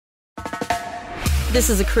This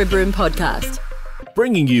is a Crib Room podcast,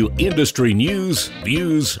 bringing you industry news,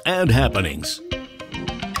 views and happenings.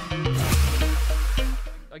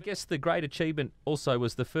 I guess the great achievement also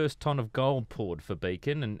was the first tonne of gold poured for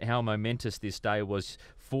Beacon, and how momentous this day was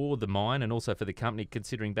for the mine and also for the company,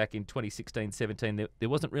 considering back in 2016-17 there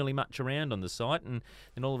wasn't really much around on the site, and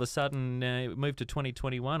then all of a sudden it moved to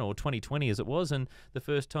 2021 or 2020 as it was, and the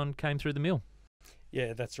first tonne came through the mill.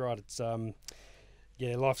 Yeah, that's right. It's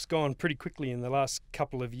life's gone pretty quickly in the last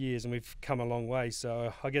couple of years, and we've come a long way.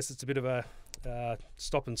 So I guess it's a bit of a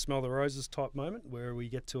stop and smell the roses type moment where we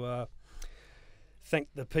get to thank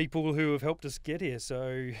the people who have helped us get here.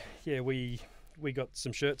 So yeah, we got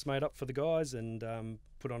some shirts made up for the guys and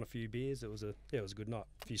put on a few beers. It was a good night.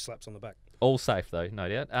 A few slaps on the back. All safe though, no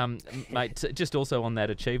doubt. Mate, just also on that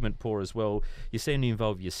achievement pour as well, you seem to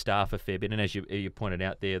involve your staff a fair bit, and as you pointed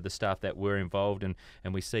out there, the staff that were involved, and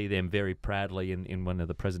we see them very proudly in one of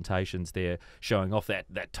the presentations there showing off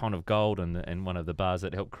that tonne of gold and one of the bars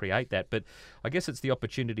that helped create that. But I guess it's the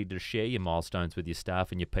opportunity to share your milestones with your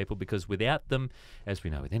staff and your people, because without them, as we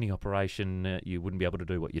know with any operation, you wouldn't be able to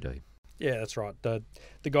do what you do. Yeah, that's right. The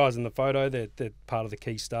guys in the photo, they're part of the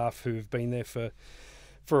key staff who have been there for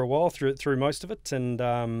a while through most of it, and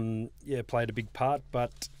played a big part.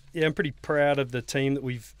 But yeah, I'm pretty proud of the team that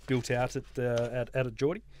we've built out at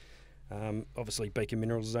Geordie. Obviously, Beacon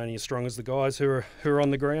Minerals is only as strong as the guys who are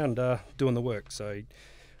on the ground doing the work. So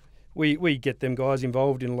we get them guys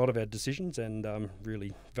involved in a lot of our decisions, and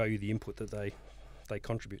really value the input that they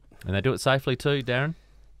contribute. And they do it safely too, Darren?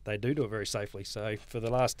 They do it very safely. So for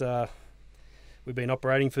the last we've been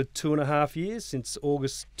operating for 2.5 years, since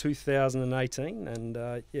August 2018,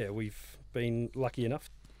 and we've been lucky enough,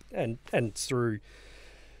 and it's through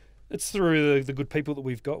the good people that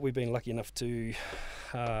we've got. We've been lucky enough to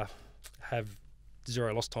have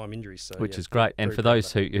zero lost time injuries, so which is great. And for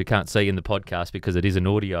those who can't see in the podcast, because it is an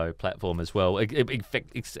audio platform as well,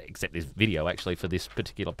 except this video actually for this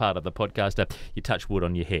particular part of the podcast, you touch wood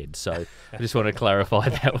on your head. So I just want to clarify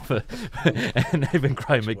that. And even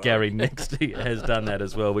Craig McGarry next has done that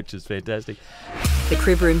as well, which is fantastic. The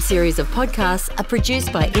Crib Room series of podcasts are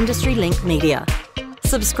produced by Industry Link Media.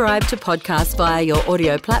 Subscribe to podcasts via your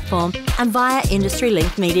audio platform and via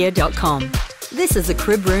industrylinkmedia.com. This is a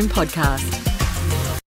Crib Room podcast.